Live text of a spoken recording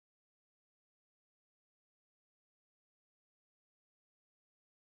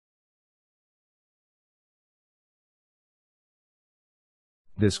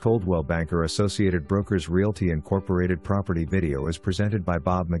This Coldwell Banker Associated Brokers Realty Incorporated property video is presented by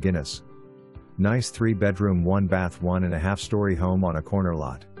Bob McGinnis. Nice 3-bedroom 1-bath 1.5-story home on a corner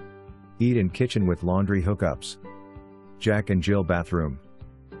lot. Eat-in kitchen with laundry hookups. Jack and Jill bathroom.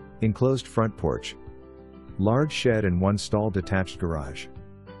 Enclosed front porch. Large shed and 1-stall detached garage.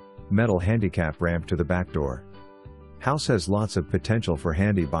 Metal handicap ramp to the back door. House has lots of potential for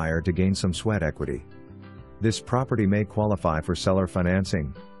handy buyer to gain some sweat equity. This property may qualify for seller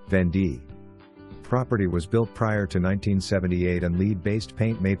financing. Vendee. Property was built prior to 1978 and lead-based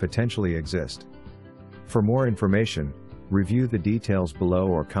paint may potentially exist. For more information, review the details below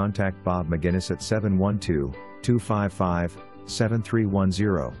or contact Bob McGinnis at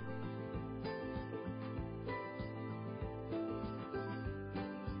 712-255-7310.